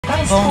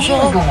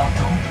Bonjour.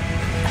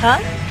 Huh?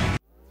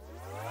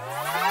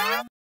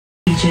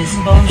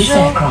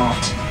 Bonjour.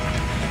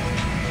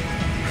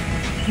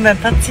 Mes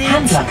petits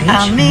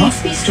amis.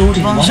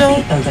 Bonjour.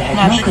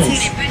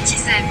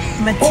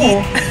 Mes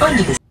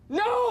petits.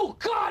 No!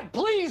 God,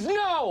 please,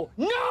 no!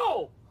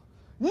 No!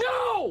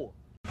 No!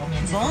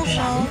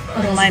 Bonjour,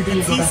 my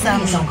petits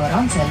amis.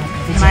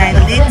 My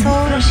little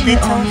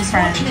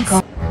friends.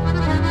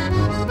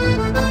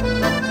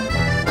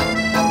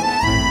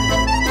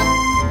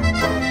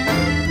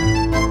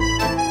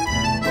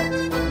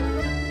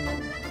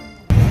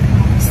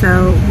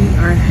 So we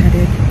are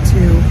headed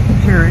to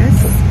Paris.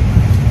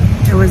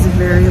 It was a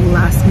very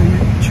last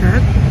minute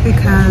trip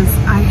because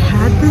I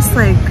had this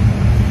like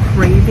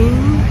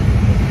craving,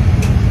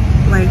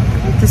 like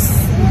this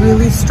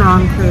really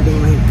strong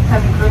craving, like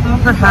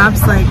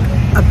perhaps like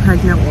a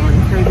pregnant woman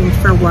craving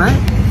for what?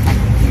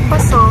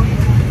 Croissant.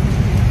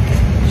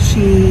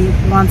 She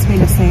wants me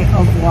to say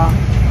au revoir.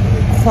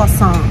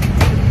 Croissant.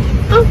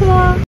 Au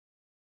revoir.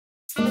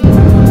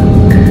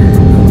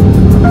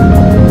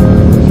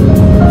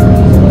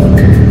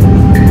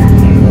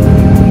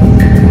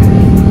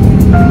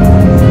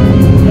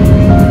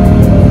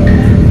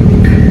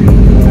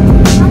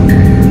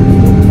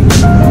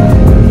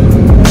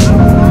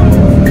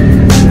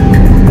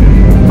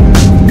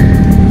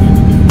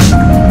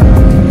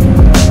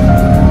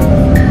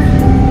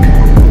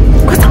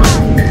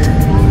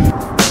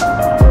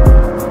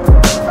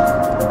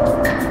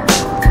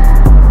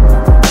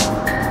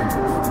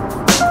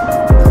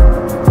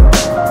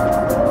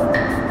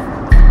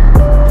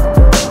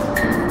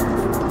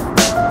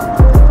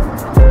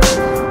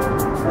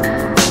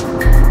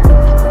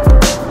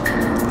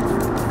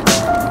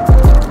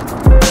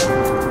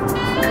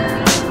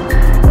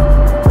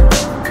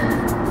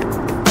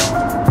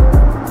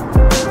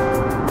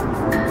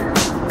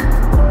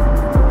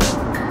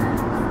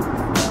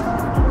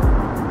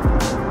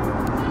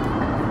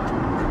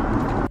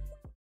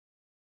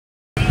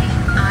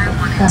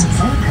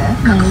 Kamizelkę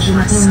należy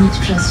napełnić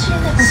przez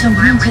silne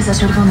pociągnięcie za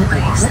czerwony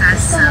ołówek,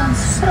 stojąc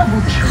z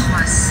progu drzwi.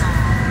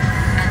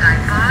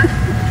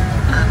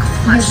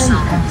 Jeżeli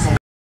kamizelka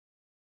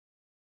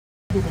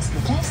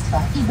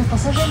bezpieczeństwa i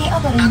wyposażenie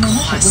awaryjne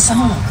naszego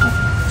samolotu.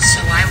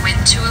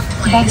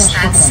 Bagaż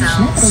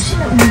podręczny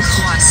prosimy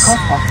umieścić w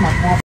schowkach na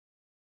głowę.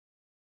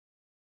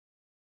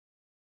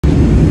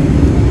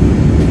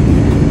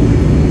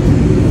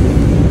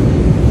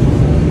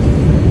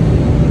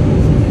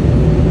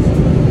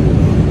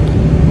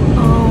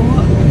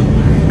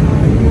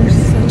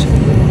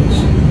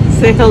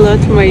 Say hello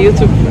to my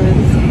YouTube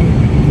friends.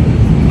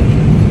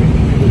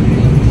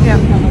 Yeah.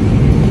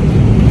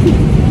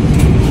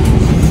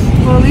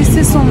 Well, at least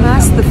this will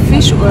mask the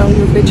fish oil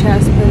your bitch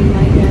ass put in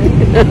my hair.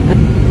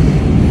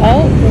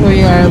 Oh,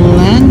 we are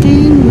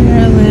landing. We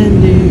are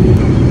landing.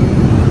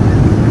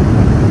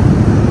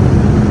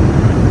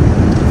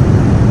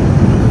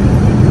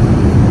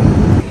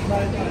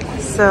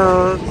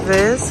 So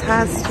this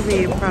has to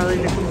be probably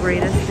the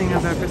greatest thing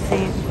I've ever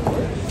seen.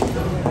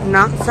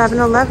 Not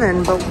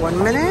 7-Eleven, but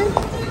 1 minute.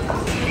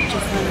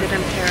 Just landed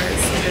in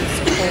Paris. It is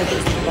cold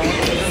as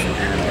balls,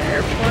 and the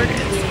airport is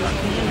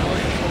fucking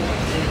annoying.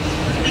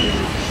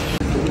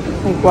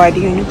 Like, why do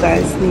you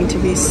guys need to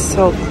be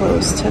so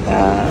close to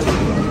that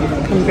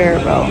conveyor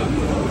belt?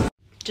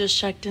 Just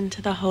checked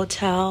into the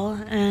hotel,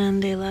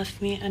 and they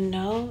left me a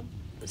note,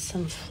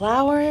 some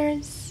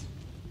flowers,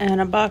 and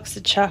a box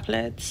of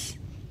chocolates.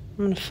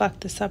 I'm gonna fuck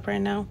this up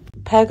right now.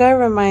 Pega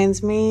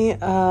reminds me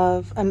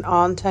of an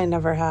aunt I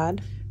never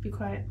had. Be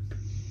quiet.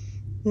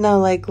 No,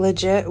 like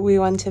legit, we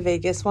went to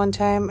Vegas one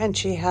time and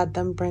she had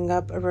them bring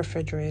up a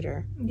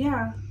refrigerator.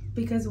 Yeah,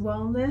 because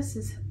wellness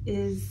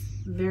is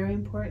very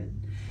important.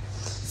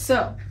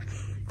 So,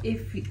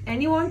 if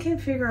anyone can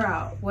figure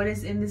out what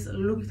is in this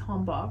Louis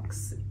Vuitton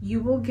box, you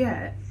will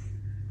get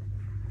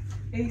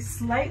a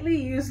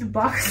slightly used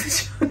box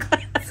of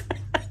chocolates.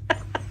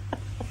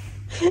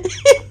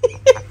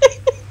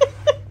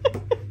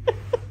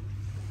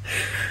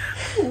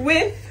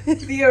 With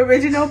the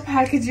original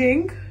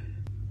packaging.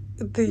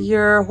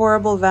 Your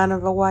horrible Vanna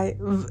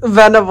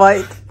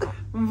White.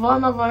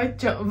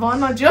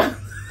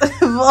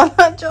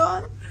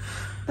 John.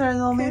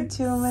 There's only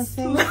two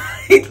missing.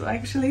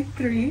 Actually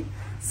 3.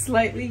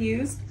 Slightly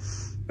used.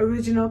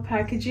 Original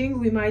packaging.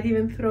 We might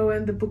even throw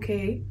in the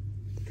bouquet.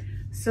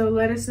 So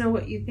let us know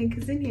what you think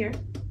is in here.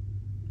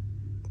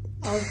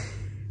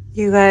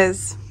 You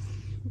guys,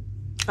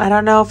 I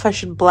don't know if I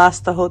should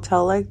blast the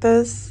hotel like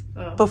this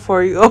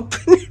before you open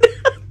it up.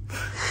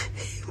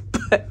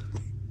 But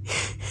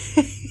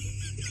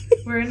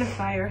we're in a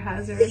fire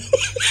hazard.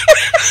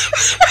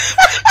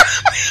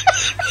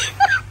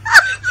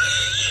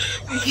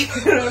 You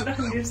don't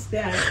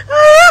understand.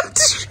 I have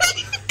to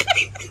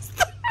clean this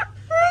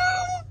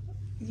room.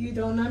 You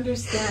don't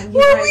understand.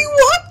 Where we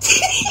walked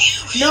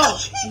in. No,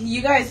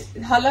 you guys,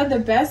 hala, the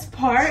best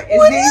part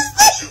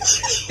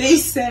is they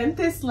sent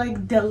this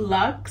like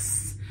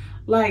deluxe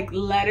like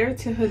letter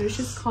to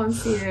Hrush's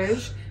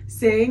concierge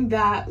saying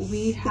that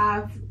we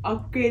have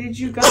upgraded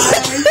you guys.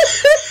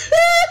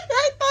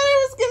 I thought it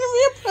was gonna be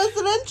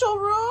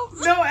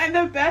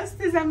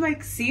best is I'm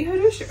like, see,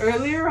 Hrush,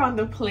 earlier on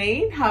the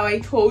plane, how I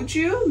told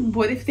you,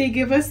 what if they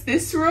give us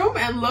this room?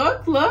 And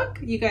look,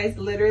 you guys,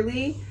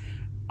 literally,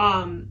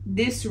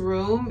 this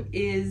room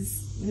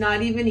is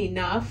not even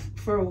enough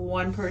for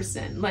one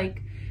person.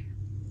 Like,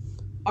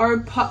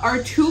 our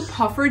 2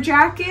 puffer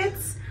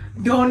jackets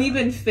don't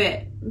even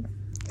fit.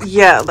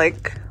 Yeah,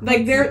 like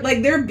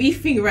they're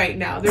beefing right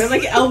now. They're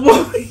like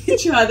elbowing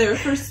each other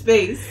for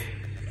space.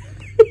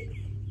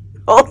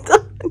 Hold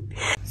on.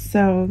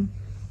 So,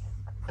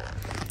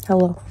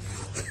 hello.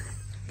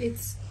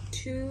 It's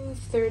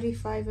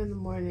 2:35 in the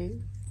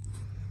morning.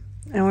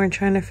 And we're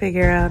trying to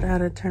figure out how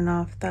to turn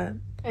off that.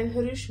 And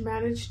Hrush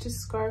managed to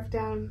scarf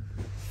down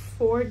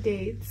 4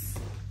 dates.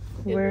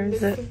 Where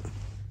is it?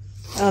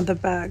 Oh, the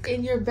bag.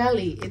 In your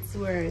belly, it's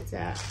where it's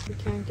at. We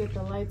can't get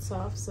the lights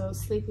off, so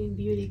Sleeping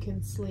Beauty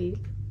can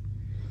sleep.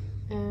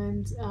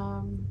 And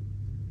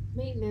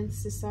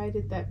maintenance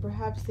decided that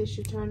perhaps they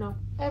should turn off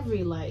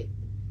every light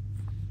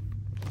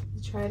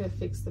to try to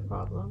fix the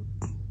problem.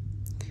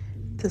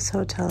 This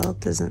hotel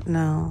doesn't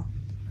know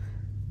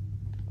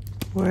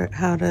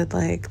how to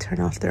like turn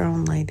off their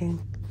own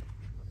lighting.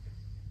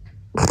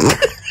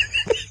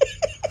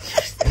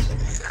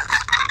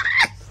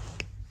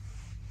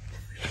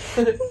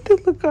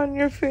 The look on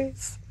your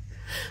face.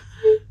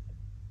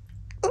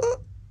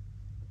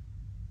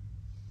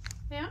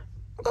 Yeah.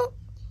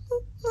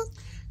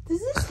 Does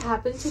this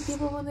happen to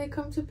people when they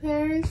come to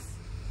Paris?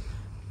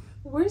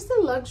 Where's the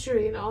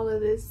luxury in all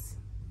of this?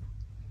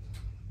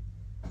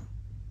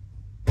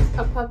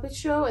 A puppet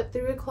show at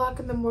 3 o'clock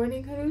in the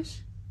morning,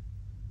 Hrush?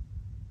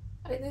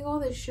 I think all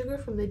the sugar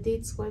from the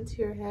dates went to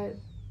your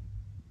head.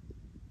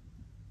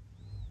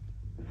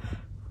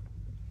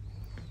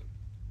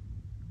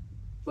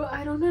 But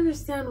I don't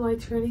understand why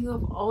turning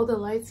off all the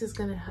lights is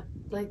gonna,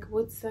 like,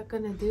 what's that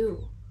gonna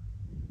do?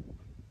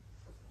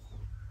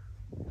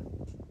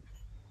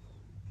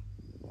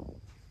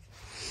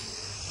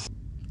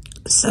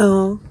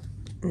 So,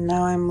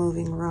 now I'm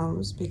moving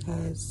rooms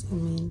because, I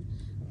mean,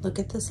 look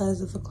at the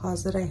size of the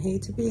closet. I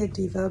hate to be a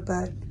diva,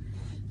 but,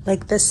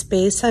 like, the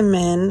space I'm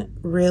in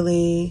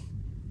really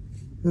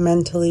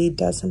mentally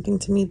does something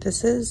to me.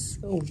 This is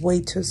way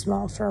too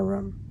small for a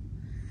room.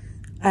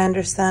 I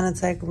understand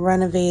it's like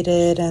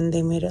renovated and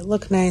they made it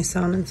look nice,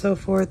 so on and so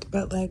forth,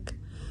 but like,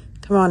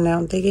 come on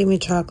now. They gave me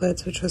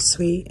chocolates, which was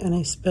sweet, and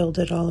I spilled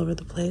it all over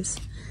the place.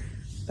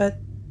 But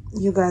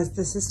you guys,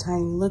 this is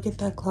tiny. Look at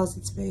that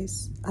closet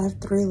space. I have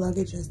 3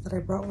 luggages that I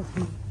brought with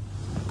me.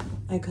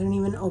 I couldn't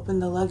even open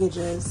the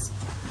luggages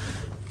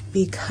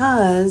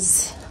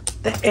because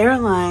the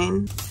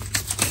airline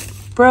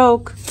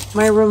broke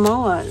my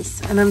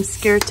Rimowas and I'm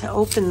scared to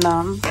open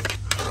them.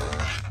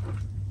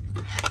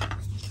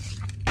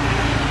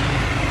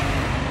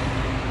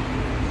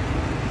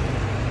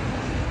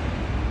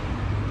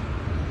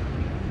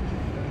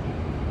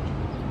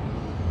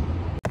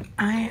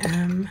 I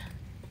am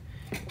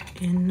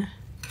in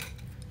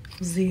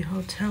the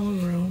hotel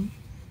room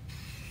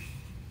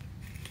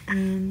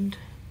and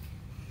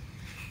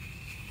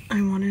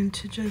I wanted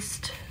to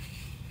just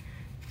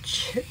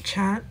chit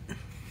chat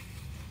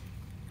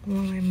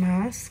while I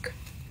mask.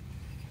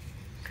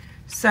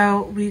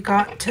 So we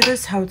got to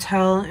this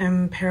hotel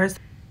in Paris.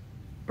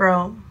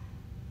 Bro,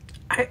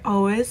 I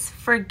always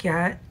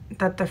forget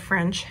that the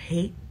French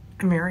hate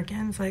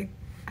Americans, like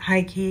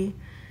high key.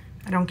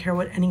 I don't care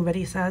what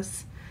anybody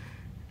says.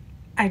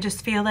 I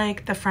just feel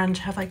like the French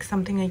have like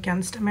something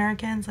against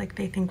Americans, like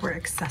they think we're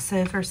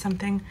excessive or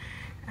something.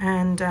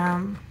 And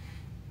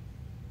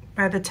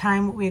by the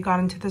time we got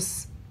into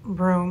this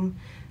room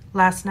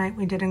last night,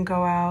 we didn't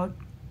go out.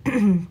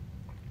 The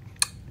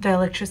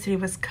electricity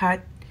was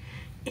cut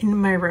in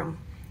my room.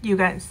 You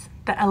guys,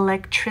 the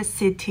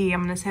electricity,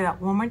 I'm gonna say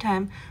that one more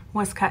time,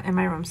 was cut in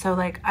my room. So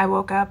like I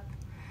woke up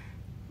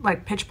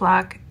like pitch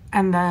black,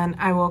 and then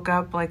I woke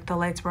up like the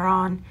lights were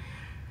on.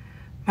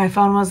 My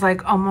phone was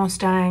like almost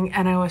dying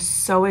and I was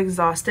so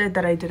exhausted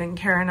that I didn't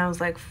care, and I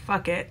was like,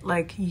 fuck it,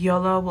 like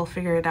YOLO, we'll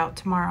figure it out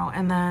tomorrow.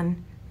 And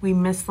then we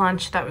missed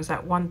lunch. That was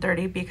at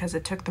 1:30 because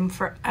it took them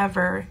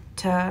forever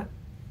to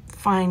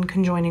find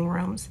conjoining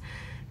rooms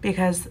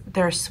because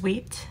their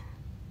suite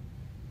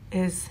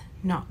is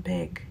not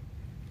big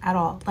at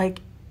all.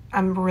 Like,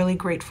 I'm really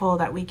grateful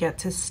that we get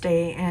to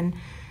stay in,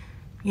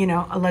 you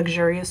know, a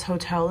luxurious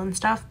hotel and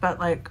stuff, but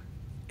like,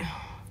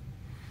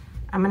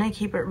 I'm gonna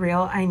keep it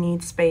real. I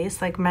need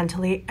space. Like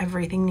mentally,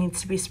 everything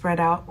needs to be spread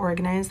out,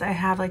 organized. I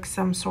have like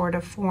some sort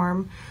of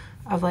form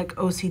of like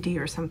OCD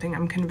or something,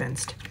 I'm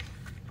convinced.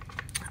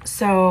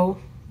 So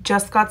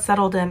just got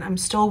settled in. I'm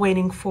still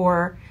waiting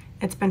for,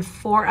 it's been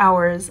 4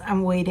 hours.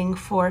 I'm waiting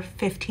for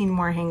 15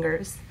 more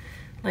hangers.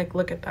 Like,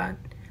 look at that.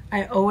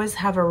 I always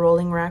have a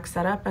rolling rack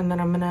set up, and then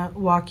I'm gonna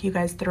walk you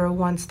guys through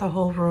once the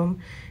whole room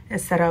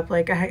is set up.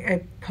 Like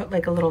I put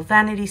like a little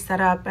vanity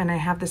set up, and I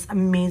have this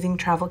amazing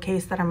travel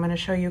case that I'm gonna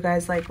show you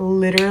guys. Like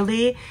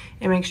literally,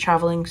 it makes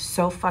traveling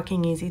so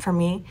fucking easy for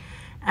me.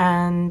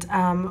 And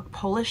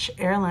Polish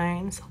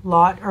Airlines,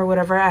 LOT or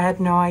whatever, I had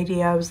no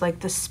idea. It was like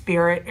the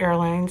Spirit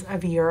Airlines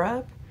of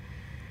Europe.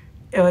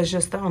 It was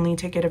just the only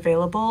ticket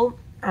available.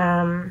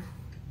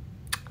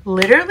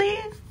 literally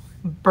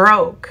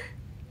broke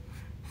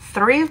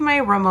 3 of my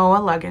Rimowa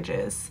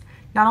luggages.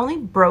 Not only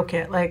broke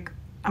it, like,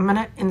 I'm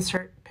gonna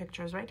insert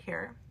pictures right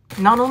here.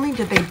 Not only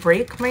did they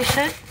break my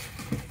shit,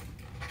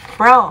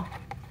 bro,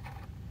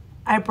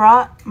 I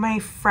brought my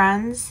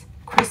friend's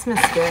Christmas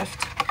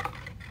gift.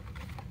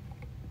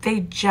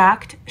 They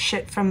jacked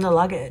shit from the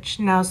luggage.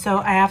 Now, so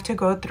I have to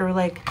go through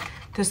like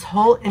this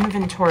whole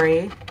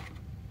inventory.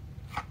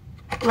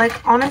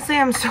 Like, honestly,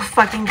 I'm so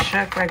fucking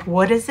shook. Like,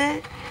 what is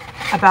it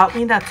about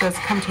me that says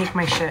come take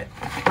my shit?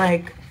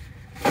 Like,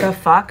 the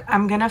fuck?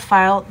 I'm gonna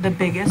file the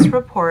biggest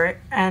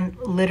report and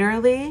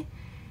literally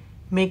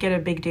make it a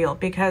big deal,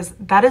 because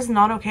that is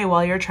not okay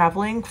while you're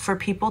traveling for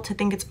people to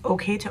think it's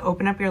okay to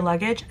open up your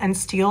luggage and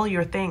steal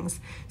your things,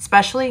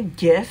 especially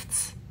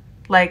gifts.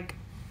 Like,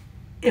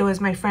 it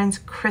was my friend's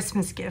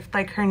Christmas gift.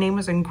 Like, her name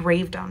was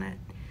engraved on it.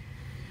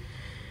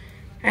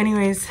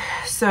 Anyways,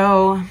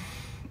 so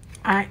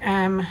I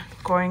am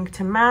going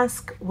to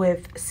mask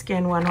with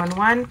Skin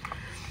 111.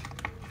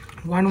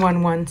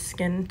 111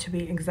 Skin to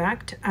be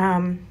exact.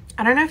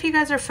 I don't know if you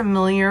guys are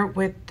familiar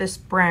with this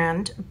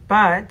brand,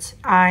 but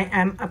I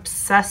am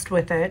obsessed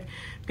with it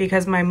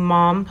because my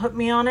mom put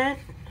me on it.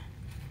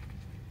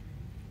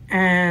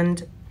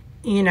 And,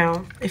 you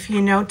know, if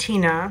you know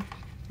Tina,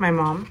 my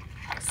mom,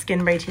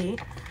 Skin by T,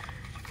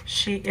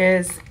 she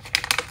is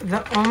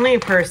the only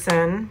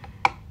person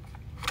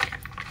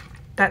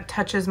that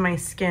touches my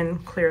skin,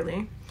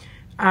 clearly.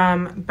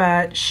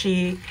 But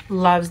she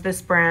loves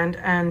this brand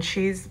and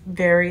she's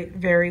very,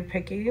 very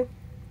picky.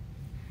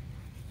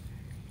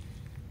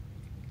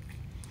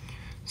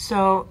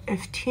 So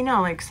if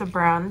Tina likes a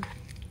brand,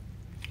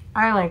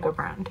 I like a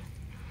brand.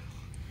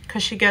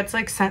 Because she gets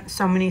like sent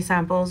so many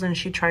samples and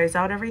she tries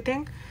out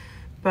everything.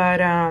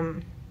 But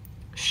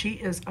she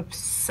is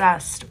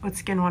obsessed with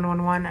Skin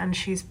 111 and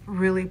she's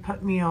really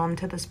put me on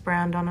to this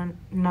brand on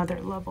another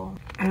level.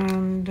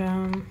 And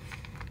I'm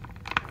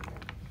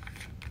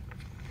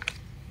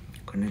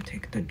gonna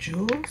take the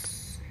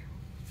jewels.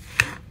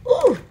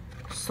 Ooh,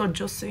 so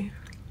juicy.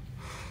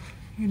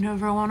 You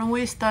never want to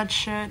waste that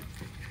shit.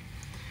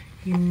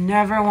 You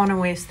never want to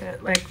waste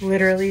it. Like,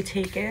 literally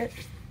take it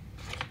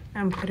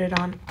and put it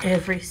on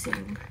every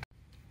scene.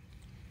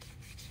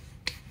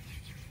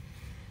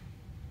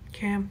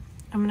 Okay, I'm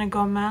gonna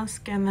go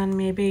mask and then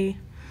maybe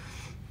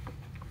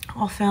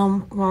I'll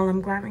film while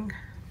I'm glamming.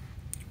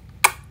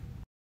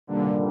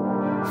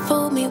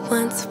 Fool me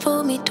once,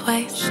 fool me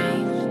twice.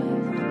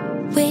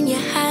 When you're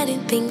hiding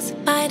things,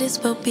 might as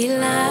well be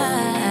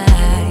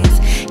lies.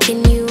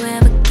 Can you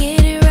ever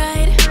get it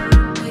right?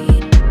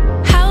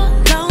 How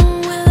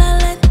long will I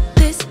let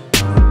this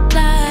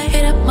lie?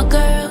 Hit up my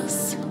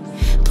girls,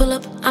 pull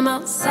up, I'm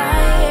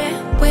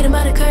outside, waiting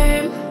by the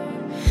curb.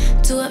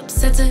 Too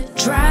upset to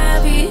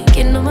drive, you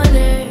getting on my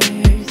nerves.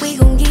 We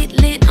gon' get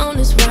lit on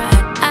this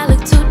ride. I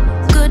look too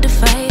good to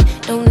fight.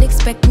 Don't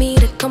expect me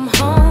to come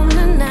home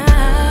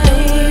tonight.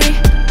 Don't worry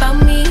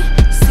about me,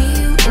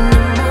 see you in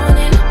the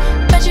morning.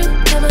 Bet you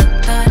never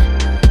thought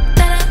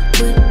that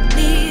I would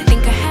leave.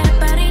 Think I had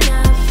about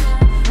enough.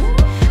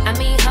 I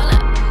mean, hold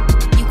up,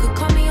 you could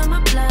call me on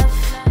my bluff.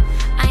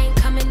 I ain't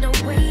coming,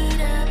 don't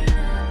wait up.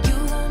 You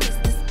gon' miss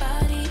this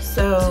body.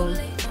 So,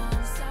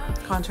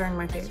 contouring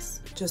my face.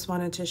 Just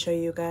wanted to show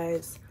you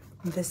guys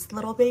this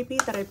little baby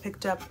that I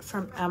picked up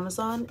from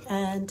Amazon,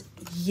 and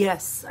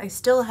yes, I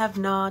still have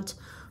not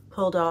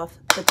pulled off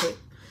the tape.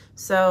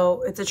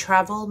 So it's a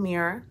travel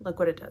mirror. Look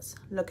what it does.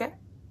 Look at,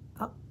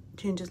 oh,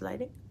 changes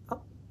lighting.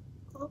 Oh,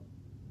 oh.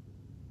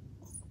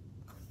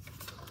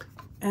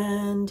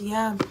 And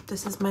yeah,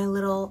 this is my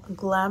little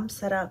glam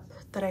setup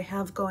that I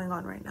have going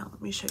on right now.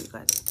 Let me show you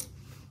guys.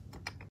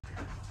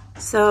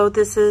 So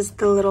this is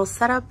the little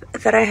setup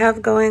that I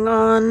have going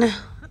on.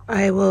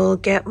 I will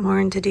get more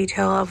into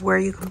detail of where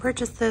you can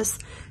purchase this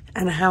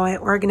and how I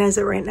organize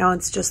it. Right now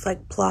it's just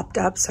like plopped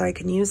up so I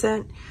can use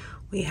it.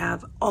 We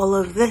have all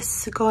of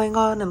this going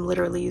on. I'm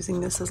literally using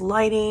this as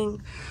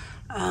lighting.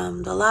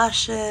 The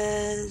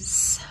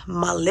lashes,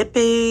 my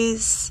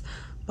lippies,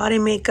 body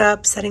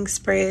makeup, setting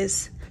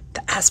sprays,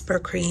 the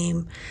Aspir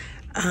cream,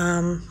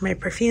 my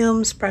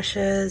perfumes,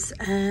 brushes,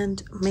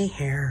 and my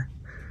hair.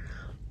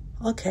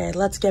 Okay,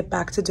 let's get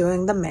back to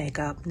doing the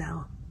makeup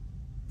now.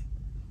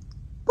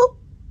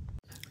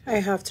 I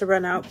have to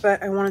run out,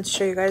 but I wanted to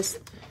show you guys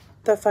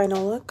the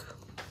final look.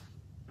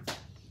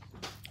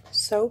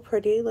 So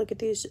pretty. Look at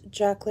these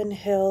Jaclyn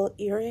Hill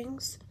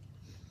earrings.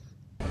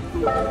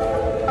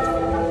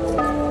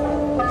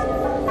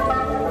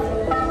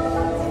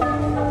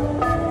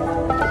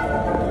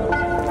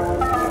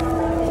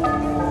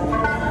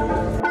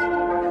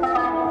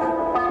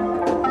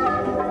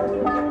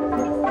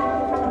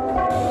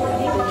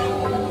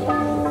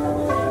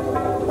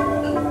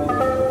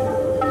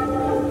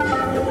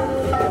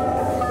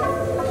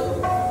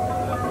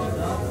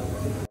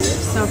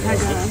 So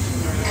Pega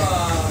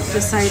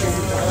decided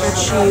that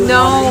she wanted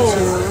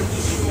to.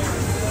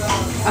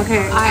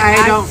 Okay,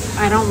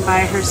 I don't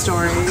buy her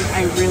story.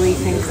 I really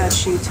think that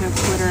she took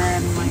glitter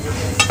and like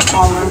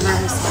all over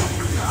her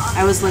stuff.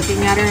 I was looking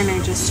at her and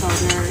I just told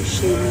her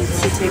she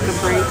needs to take a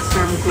break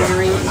from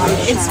glittering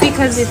eyeshadow. It's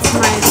because it's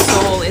my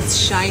soul. It's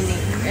shining,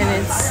 and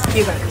it's,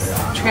 you guys,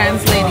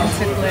 translating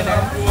to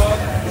glitter.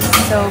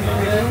 So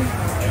pretty.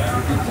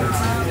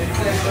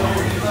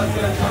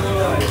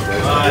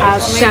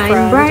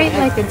 Shine bright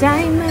like a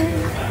diamond.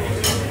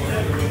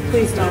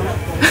 Please don't.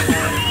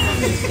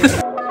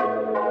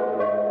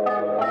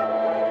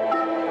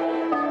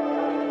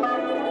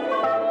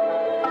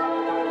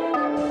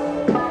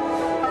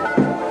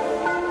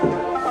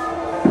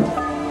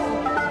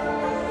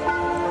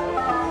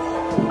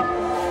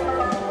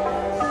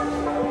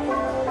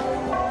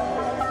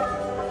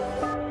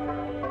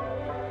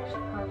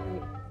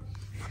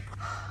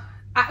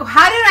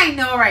 How did I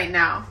know right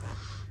now?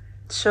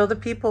 Show the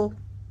people.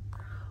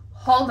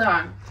 Hold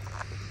on.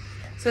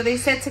 So they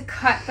said to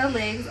cut the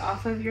legs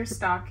off of your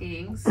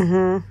stockings.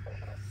 Mm-hmm.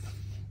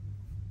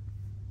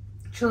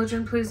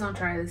 Children, please don't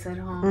try this at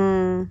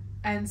home.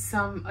 And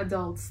some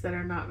adults that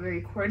are not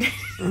very coordinated.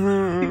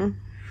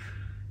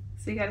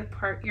 So you gotta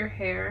part your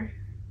hair.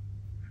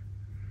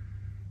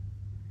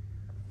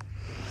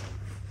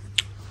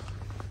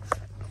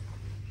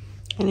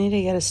 I need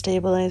to get a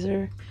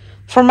stabilizer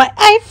for my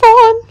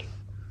iPhone.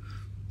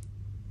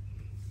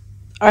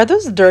 Are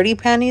those dirty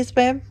panties,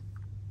 babe?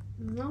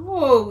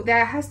 No,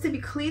 that has to be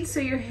clean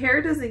so your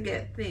hair doesn't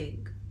get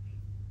thick.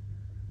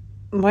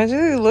 Why do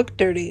they look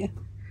dirty?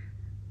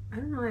 I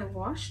don't know, I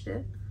washed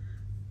it.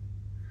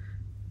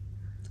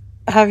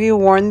 Have you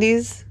worn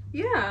these?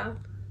 Yeah.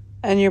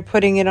 And you're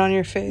putting it on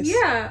your face?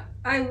 Yeah,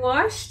 I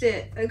washed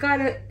it.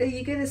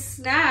 You get a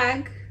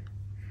snag.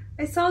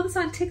 I saw this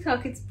on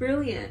TikTok. It's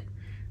brilliant.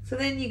 So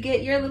then you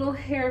get your little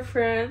hair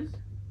friend.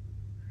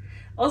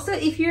 Also,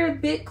 if you're a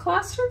bit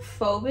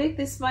claustrophobic,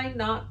 this might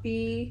not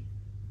be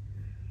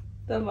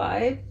the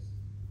vibe.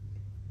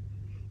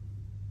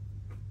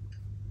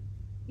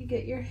 You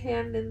get your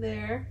hand in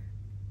there.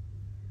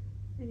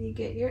 And you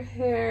get your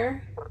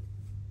hair.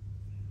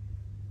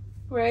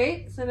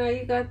 Right? So now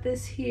you got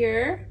this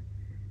here.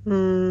 I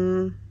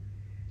mean,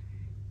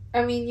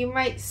 you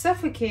might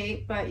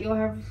suffocate, but you'll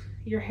have,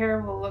 your hair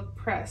will look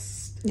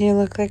pressed. You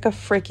look like a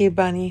freaky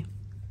bunny.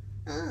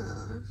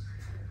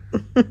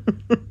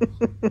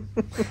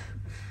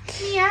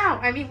 Meow.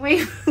 I mean,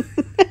 wait.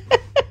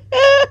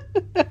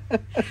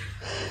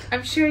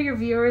 I'm sure your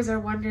viewers are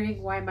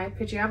wondering why my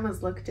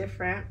pajamas look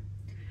different.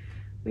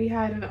 We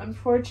had an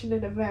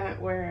unfortunate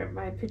event where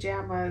my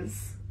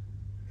pajamas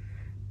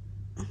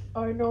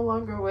are no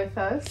longer with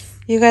us.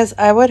 You guys,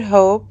 I would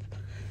hope.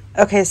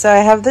 Okay, so I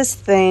have this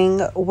thing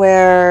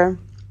where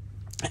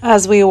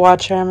as we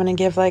watch her, I'm going to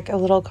give like a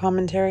little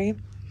commentary.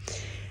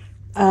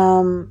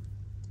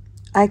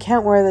 I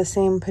can't wear the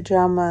same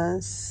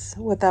pajamas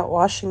without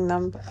washing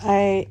them.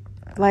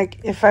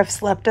 If I've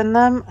slept in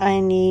them, I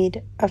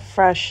need a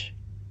fresh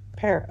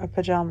pair of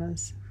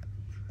pajamas.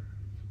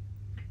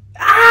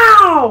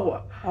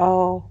 Ow!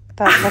 Oh,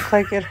 that looked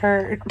like it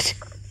hurt.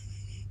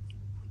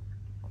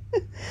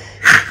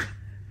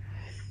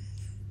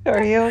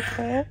 Are you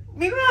okay?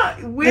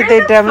 Did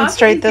they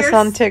demonstrate this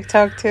on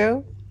TikTok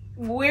too?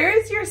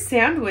 Where's your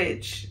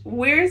sandwich?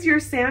 Where's your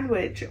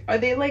sandwich? Are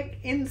they like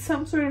in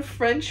some sort of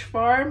French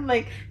farm?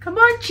 Like, come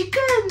on,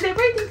 chicken, they're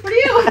waiting for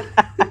you.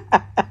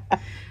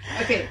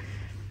 Okay,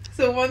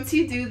 so once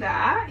you do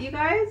that, you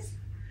guys,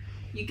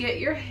 you get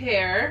your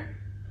hair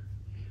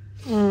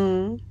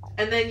and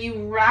then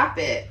you wrap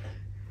it.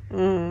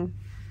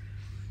 And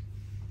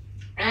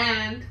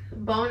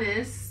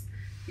bonus,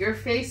 your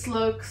face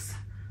looks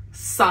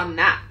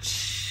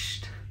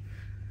snatched.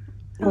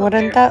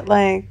 Wouldn't that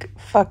like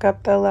fuck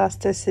up the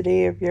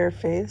elasticity of your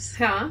face?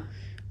 Huh?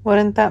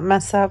 Wouldn't that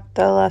mess up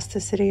the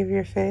elasticity of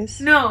your face?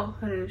 No,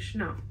 Hrush,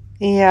 no.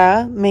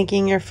 Yeah,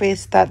 making your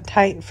face that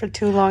tight for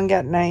too long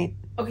at night.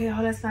 Okay,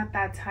 oh, that's not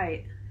that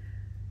tight.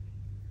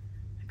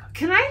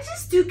 Can I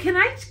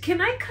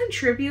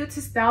contribute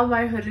to Style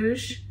by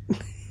Hrush?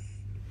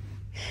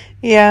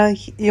 Yeah,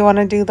 you want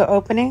to do the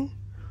opening?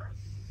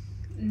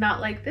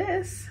 Not like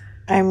this.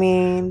 I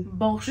mean...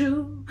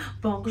 Bonjour,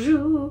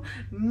 bonjour,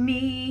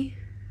 me.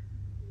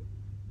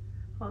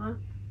 Hold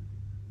on.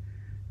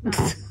 No.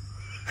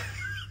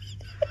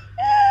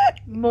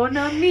 Mon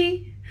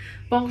ami,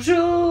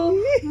 bonjour,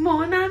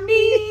 mon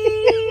ami.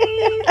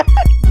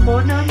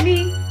 Mon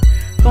ami,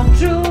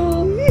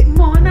 bonjour,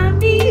 mon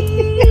ami.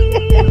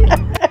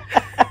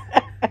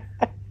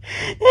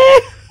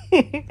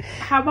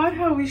 How about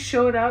how we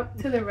showed up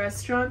to the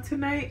restaurant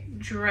tonight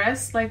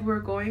dressed like we're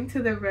going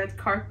to the red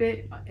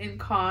carpet in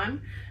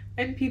Cannes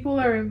and people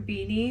are in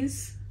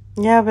beanies?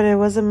 Yeah, but it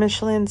was a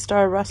Michelin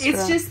star restaurant.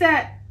 It's just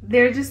that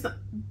they're just...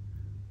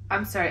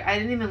 I'm sorry, I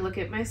didn't even look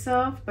at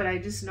myself, but I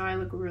just know I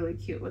look really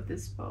cute with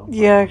this bow.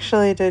 You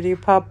actually did. You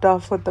popped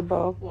off with the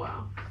bow.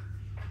 Wow.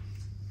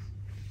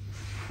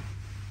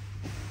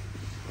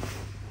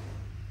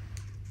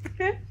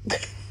 Okay.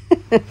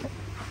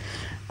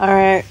 All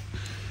right.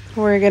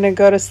 We're going to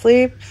go to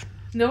sleep.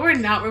 No, we're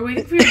not. We're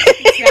waiting for your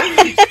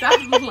sandwich.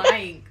 Stop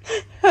lying.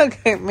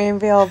 Okay,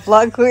 maybe I'll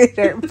vlog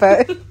later,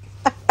 but...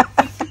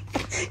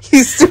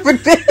 You stupid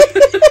bitch.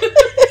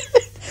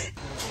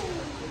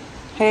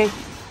 Hey,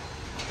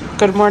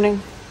 good morning.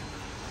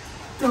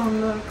 Don't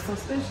look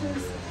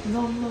suspicious.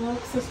 Don't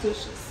look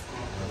suspicious.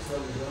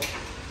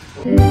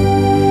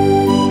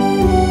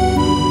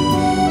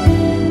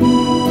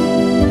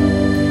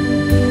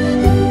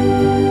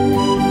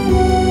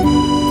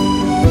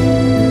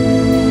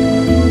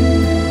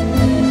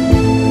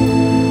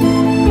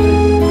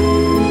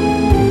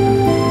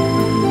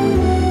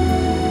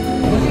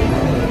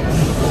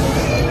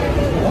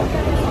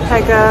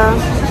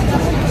 Pega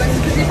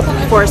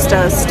forced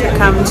us to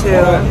come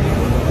to,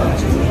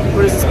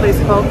 what is this place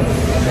called?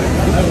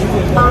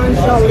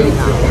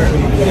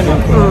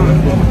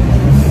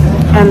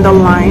 And the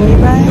line, you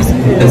guys,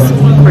 is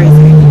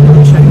crazy.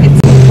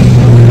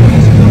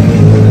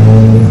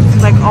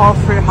 It's like all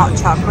free hot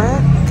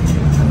chocolate.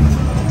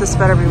 This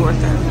better be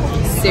worth it.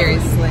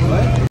 Seriously.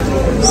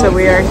 So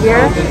we are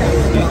here.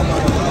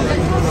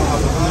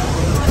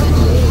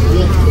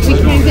 We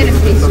can't get a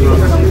pastry.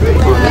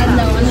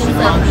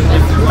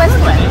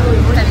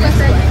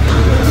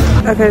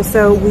 Okay,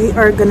 so we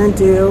are gonna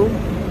do,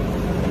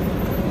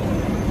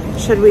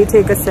 should we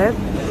take a sip?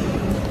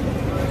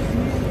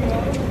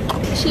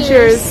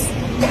 Cheers.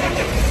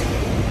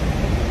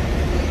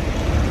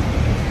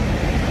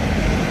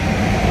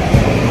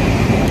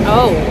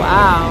 Oh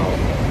wow,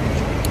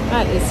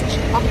 that is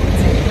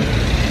chocolate.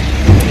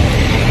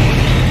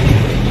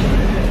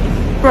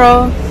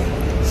 Bro,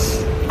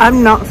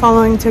 I'm not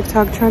following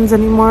TikTok trends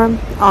anymore.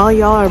 All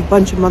y'all are a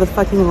bunch of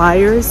motherfucking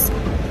liars.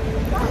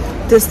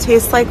 This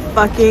tastes like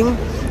fucking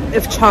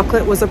if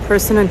chocolate was a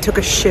person and took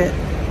a shit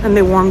and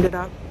they warmed it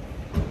up.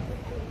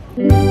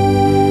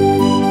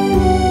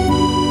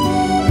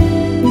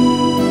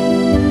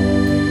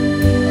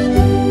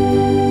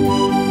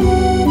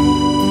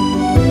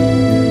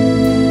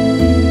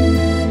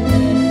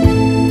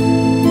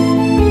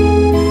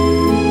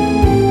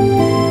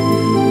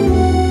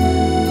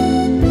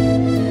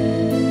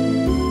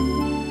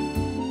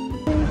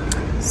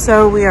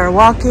 So we are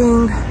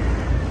walking.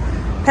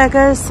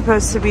 Pega is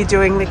supposed to be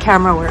doing the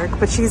camera work,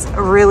 but she's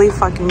really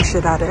fucking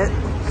shit at it.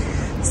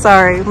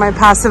 Sorry, my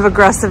passive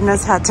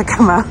aggressiveness had to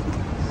come out.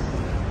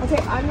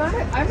 Okay, I'm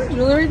a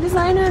jewelry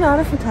designer, not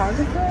a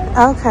photographer.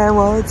 Okay,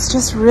 well, it's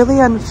just really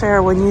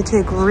unfair when you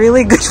take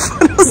really good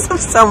photos of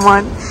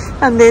someone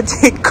and they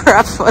take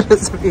crap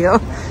photos of you.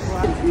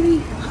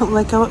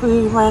 Like what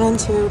we ran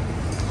into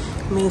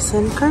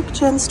Mason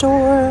Kirkchin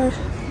store.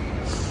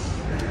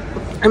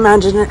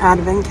 Imagine an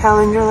advent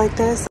calendar like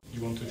this.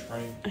 You want to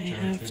try? I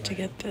have to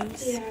get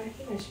this. Yeah, I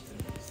think I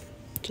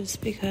should.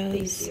 Just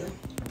because,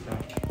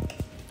 Okay.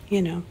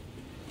 you know,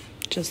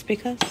 just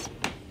because.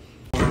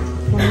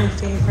 One of my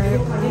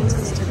favorite points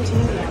is to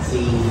take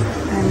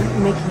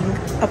and making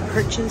a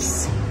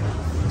purchase.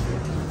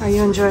 Are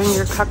you enjoying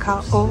your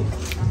cacao?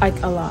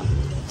 Like a lot.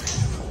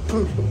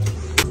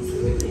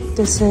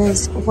 This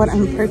is what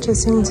I'm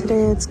purchasing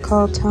today. It's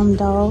called Tam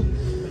Dao.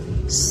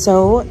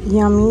 So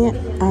yummy.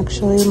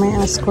 Actually, my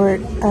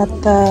escort at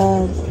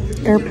the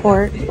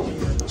airport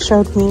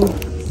showed me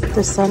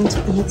the scent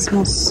and it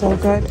smells so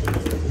good.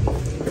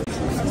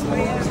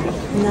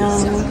 Now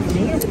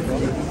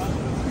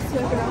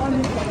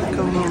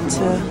going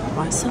into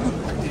myself.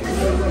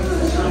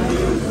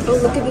 Oh,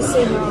 look at the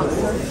same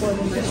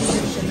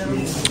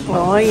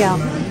Oh yeah.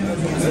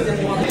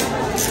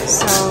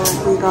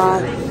 So we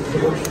got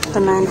the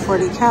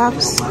 940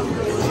 caps.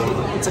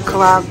 It's a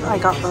collab. I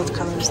got both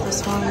colors,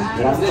 this one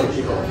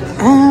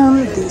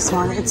and this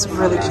one. It's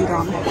really cute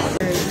on.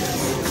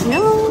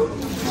 No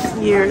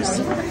years.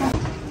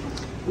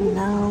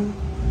 Now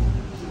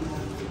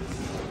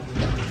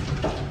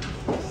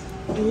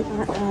we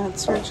are at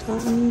search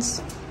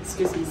buttons.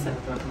 Excuse me, sir.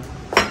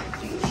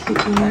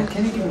 Picking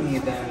Can you give me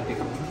the big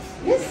one?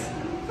 Yes.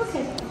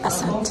 Okay. a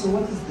scent.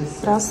 What is this?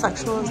 But how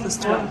sexual is this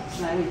store?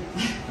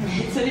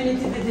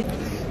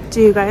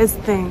 Do you guys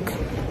think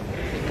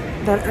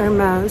that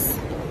Hermes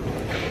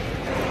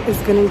is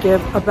gonna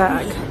give a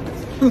bag?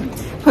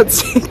 Let's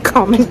see,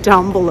 comment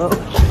down below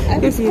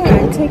if you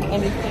think. Take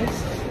anything.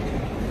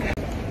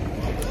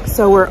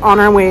 So we're on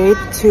our way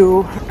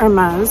to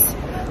Hermes.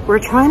 We're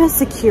trying to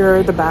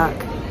secure the bag.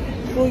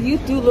 Well, you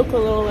do look a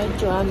little like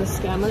Joanne the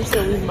Scammer,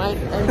 so we might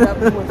end up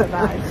with a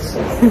bag.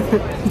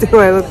 Do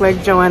I look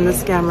like Joanne the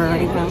Scammer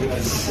right now?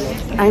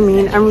 I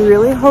mean, I'm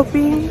really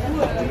hoping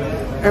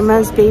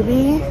Hermes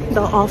baby,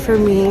 they'll offer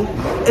me.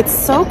 It's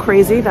so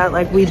crazy that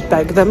like we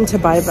beg them to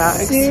buy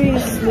bags.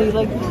 Seriously,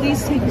 like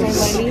please take my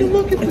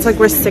money. It's like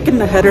we're sick in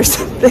the head or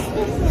something.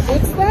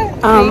 What's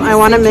that? I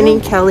want a mini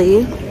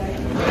Kelly.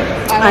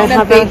 I want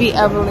have a baby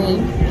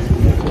Evelyn.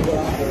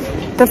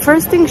 The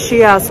first thing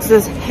she asks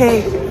is,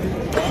 hey,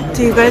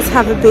 do you guys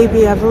have a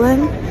baby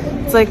Evelyn?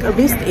 It's like, at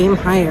least aim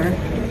higher.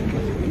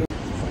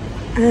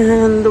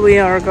 And we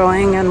are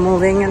going and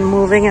moving and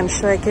moving and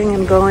shaking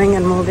and going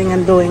and moving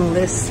and doing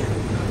this.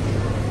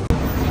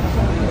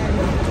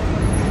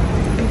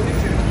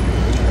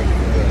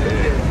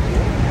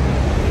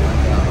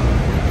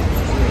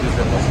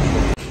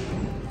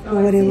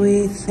 What do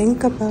we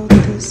think about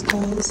this,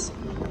 guys?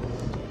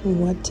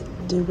 What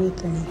do we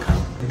think?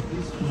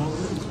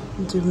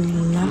 Do we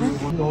love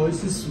it? No,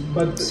 this is,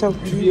 but So to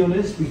pretty. be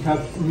honest, we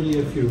have really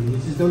a few.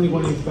 This is the only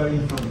one in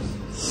Paris,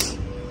 France.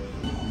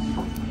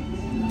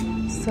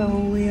 So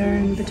we are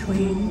in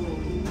between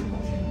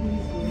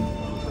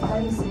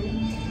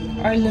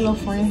our little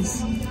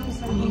friends.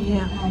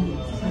 Yeah.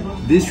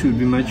 This should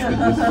be matched with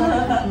this.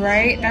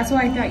 Right? That's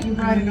why I thought you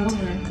brought it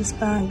over. This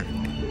bag.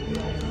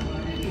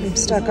 I'm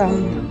stuck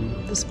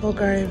on this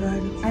Bulgari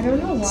bag. I don't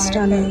know why.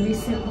 Stunning.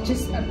 But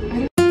just I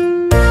don't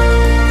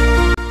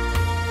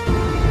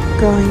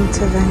Going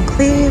to Van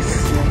Cleef.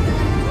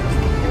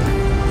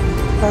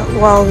 But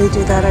while we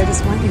do that, I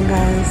just want you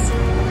guys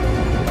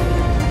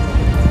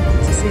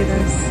to see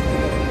this.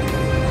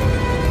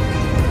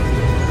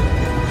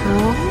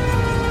 How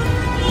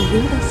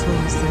beautiful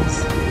is this?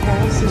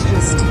 Paris is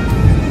just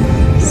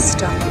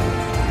stunning.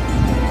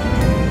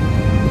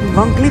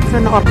 Van Cleef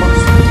en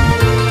Argos.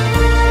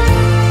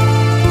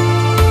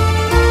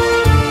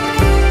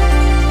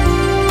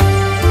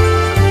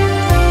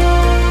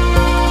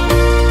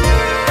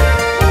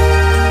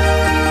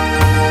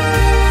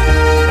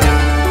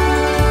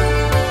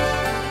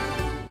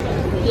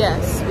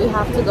 Yes, we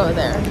have to go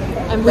there.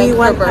 And We beg for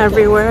went birthday.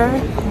 everywhere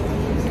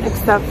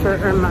except for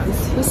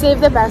Hermes. We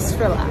saved the best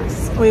for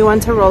last. We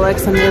went to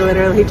Rolex and they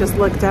literally just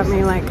looked at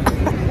me like,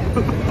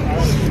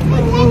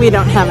 we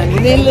don't have any.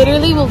 They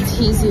literally will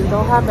tease you.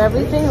 They'll have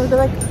everything and they're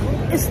like,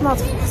 it's not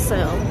for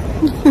sale.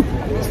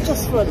 It's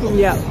just for them.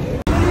 Yeah.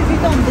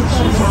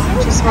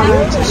 Just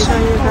wanted to show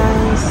you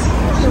guys.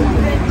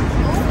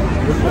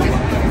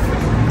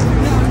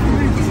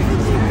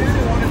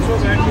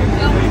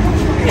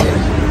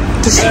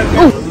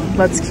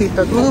 Let's keep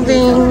it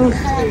moving.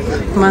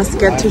 Must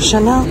get to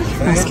Chanel.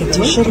 Must get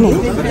to Chanel.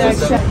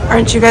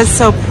 Aren't you guys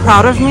so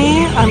proud of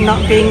me? I'm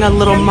not being a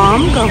little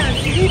mom. Go.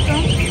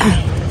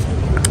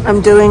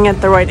 I'm doing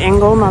it the right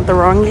angle, not the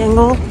wrong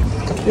angle.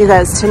 You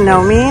guys, to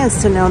know me is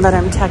to know that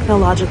I'm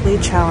technologically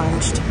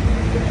challenged.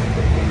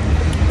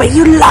 But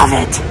you love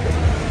it.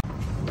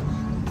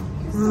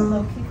 It's a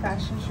low-key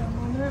fashion show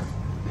moment.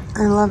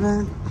 I love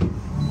it.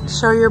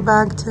 Show your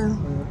bag too.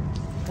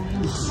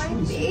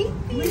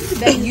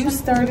 That you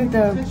started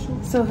the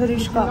so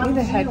Hrush got me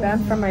the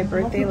headband for my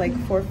birthday like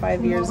 4 or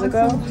 5 years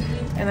ago,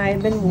 and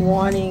I've been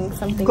wanting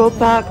something. Go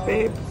back,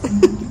 babe.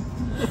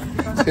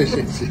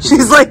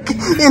 She's like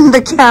in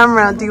the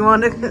camera. Do you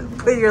want to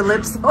put your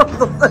lips on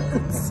the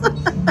lens?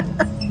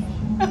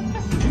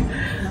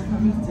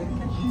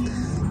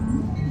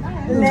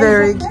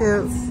 Very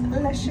cute.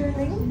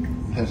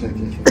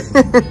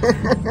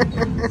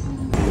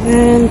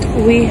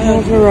 And we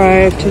have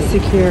arrived to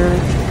secure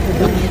the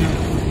bag.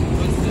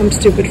 I'm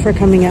stupid for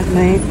coming at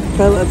night,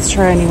 but let's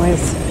try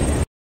anyways.